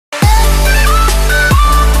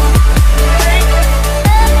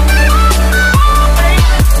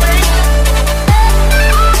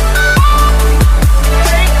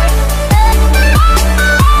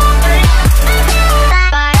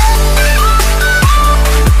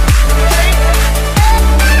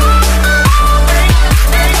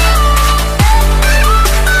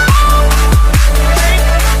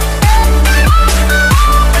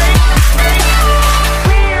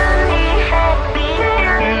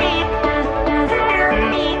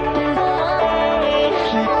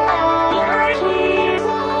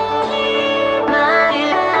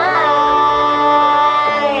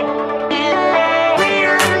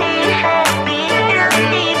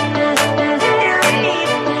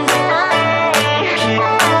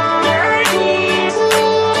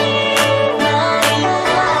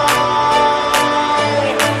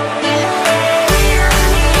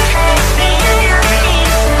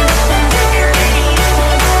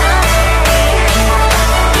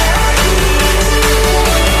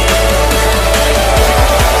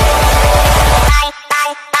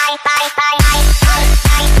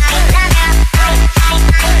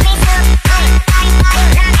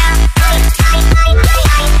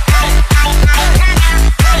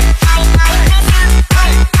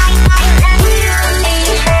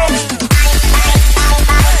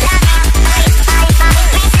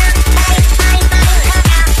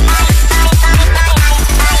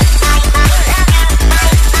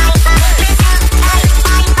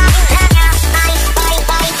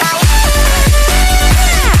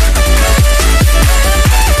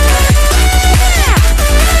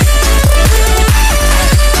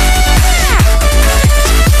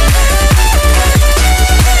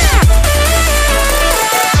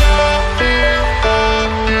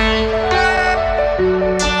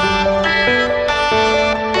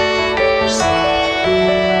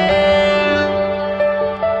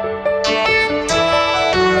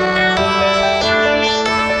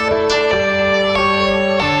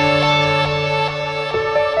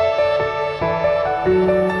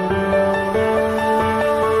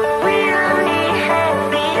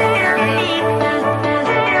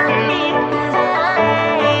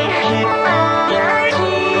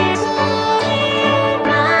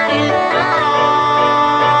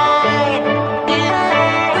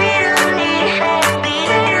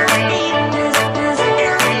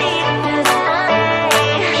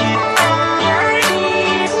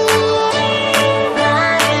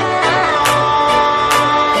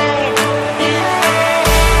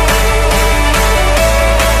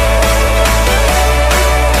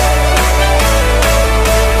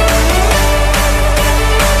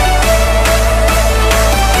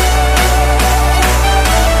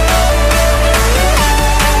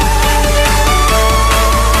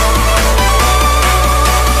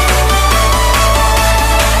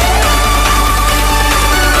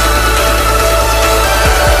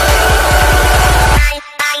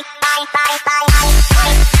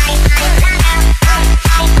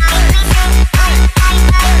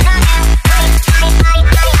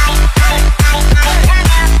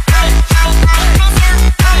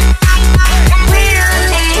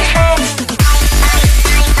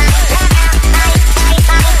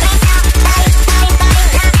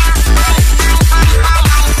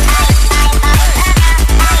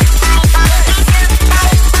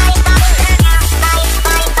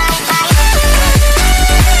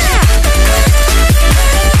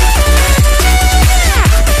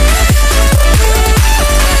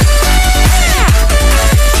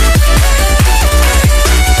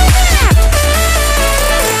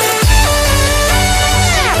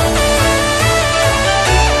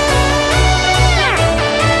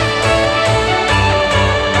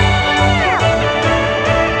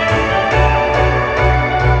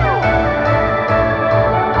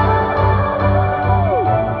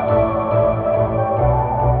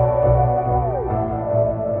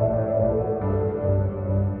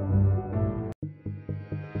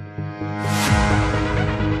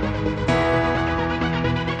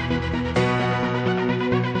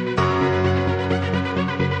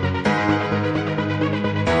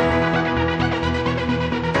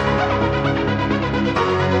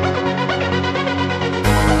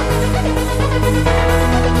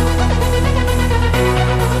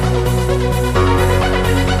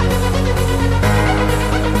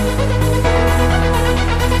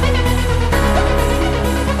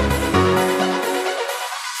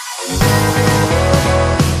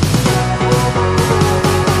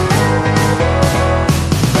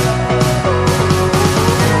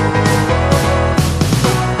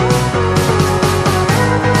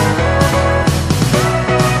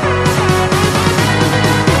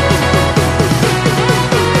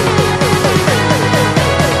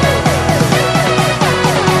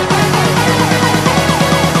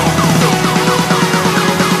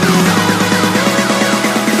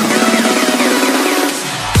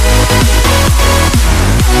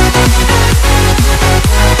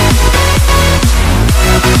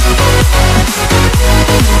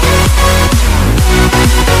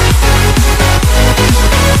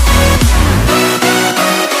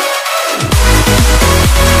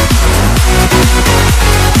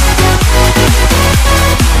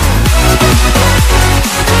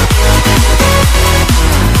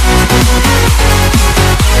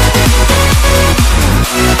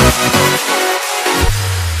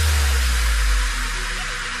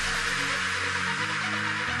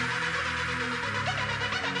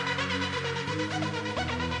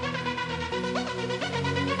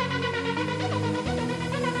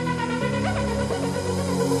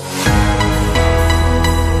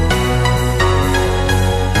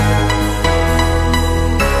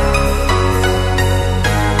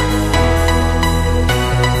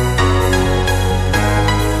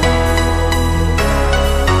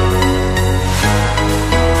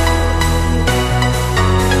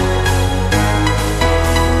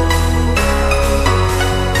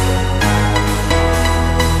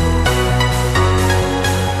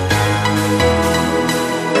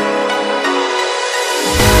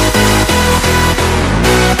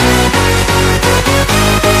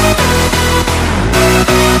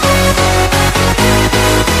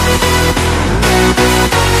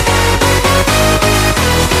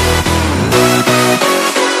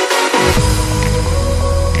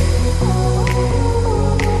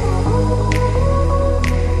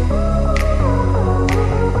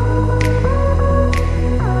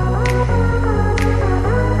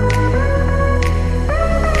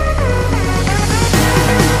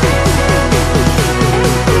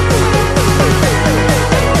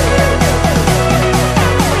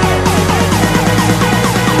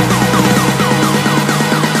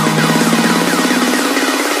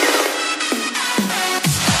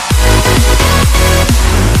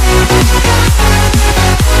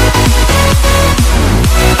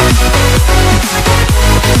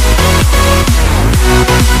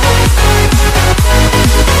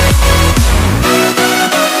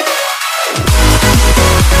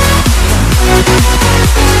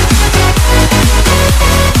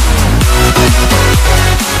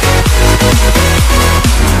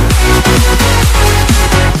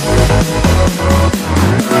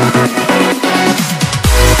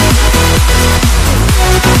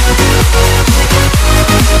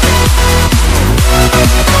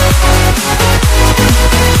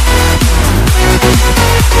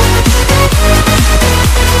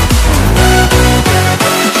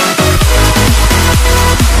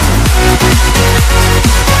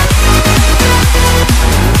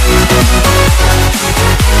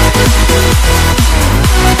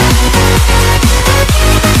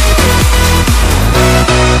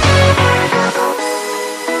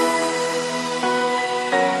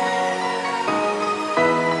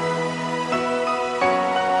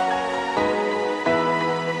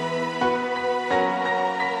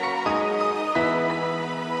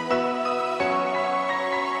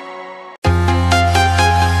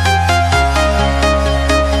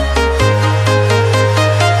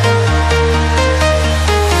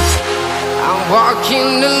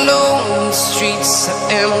walking alone, the streets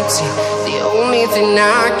are empty. The only thing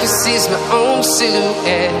I can see is my own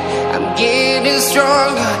silhouette. I'm getting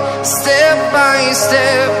stronger, step by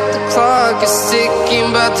step. The clock is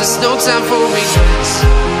ticking, but there's no time for regrets.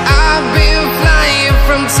 I've been flying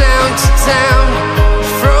from town to town,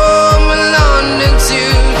 from London to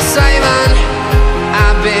Taiwan.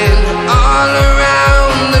 I've been all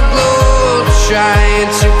around the globe, trying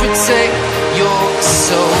to protect your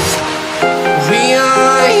soul. We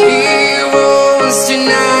are heroes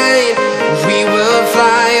tonight. We will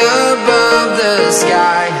fly above the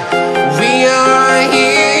sky. We are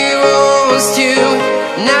heroes tonight.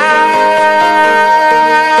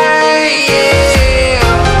 Yeah.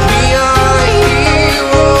 We are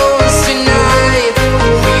heroes tonight.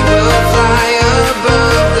 We will fly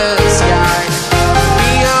above the sky.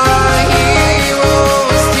 We are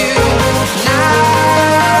heroes tonight.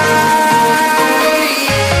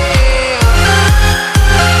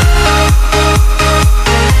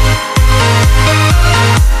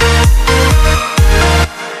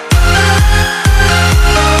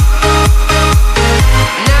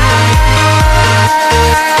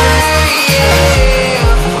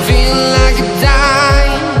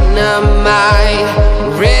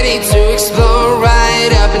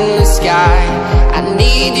 I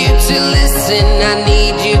need you to listen, I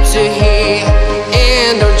need you to hear,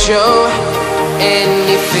 and don't show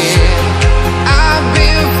any fear. I've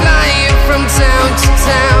been flying from town to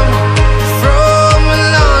town, from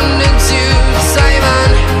London to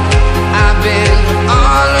Taiwan. I've been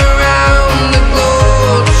all around the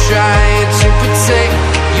globe, trying to protect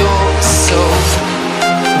your soul.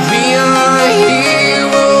 We are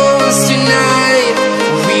heroes tonight.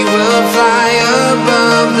 We will fly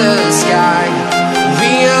above the sky.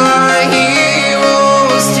 We are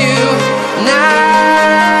heroes tonight.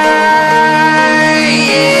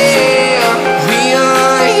 Yeah. We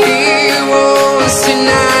are heroes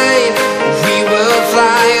tonight. We will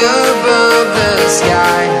fly above the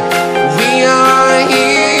sky. We are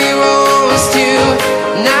heroes tonight.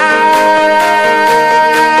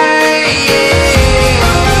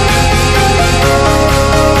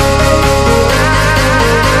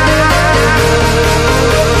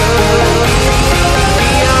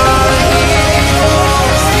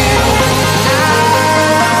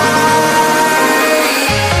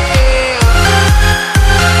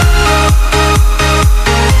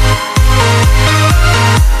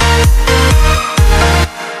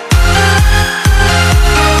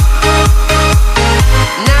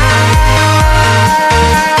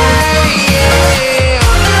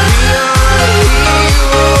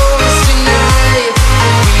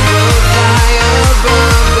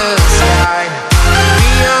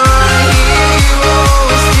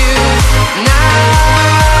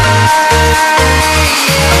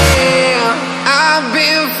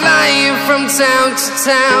 Town to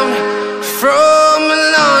town, from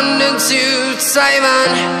London to Taiwan.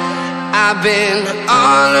 I've been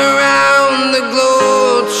all around the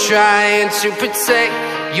globe, trying to protect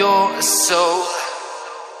your soul.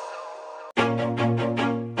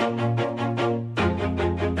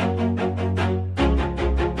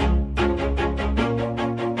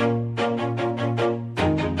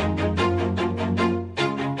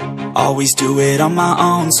 Always do it on my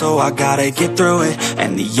own, so I gotta get through it.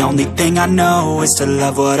 And the only thing I know is to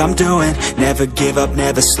love what I'm doing. Never give up,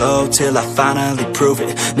 never slow, till I finally prove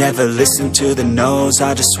it. Never listen to the no's,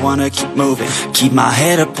 I just wanna keep moving. Keep my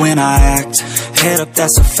head up when I act, head up,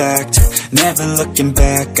 that's a fact. Never looking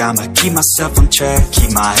back, I'ma keep myself on track.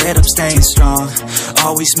 Keep my head up, staying strong,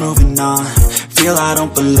 always moving on. Feel I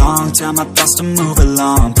don't belong, tell my thoughts to move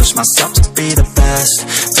along. Push myself to be the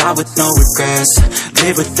best, die with no regrets.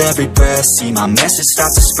 Live with every breath, see my message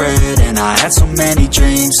start to spread. And I had so many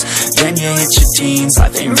dreams, then you hit your teens.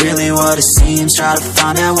 Life ain't really what it seems, try to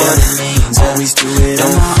find out what it means. Always do it on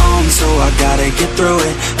my own, so I gotta get through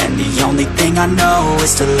it. And the only thing I know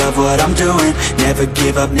is to love what I'm doing. Never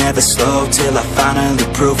give up, never slow, till I finally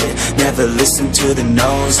prove it. Never listen to the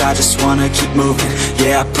no's, I just wanna keep moving.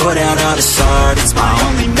 Yeah, I put out all this art, it's my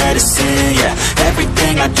only medicine. Yeah,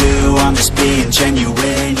 everything I do, I'm just being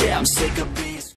genuine. Yeah, I'm sick of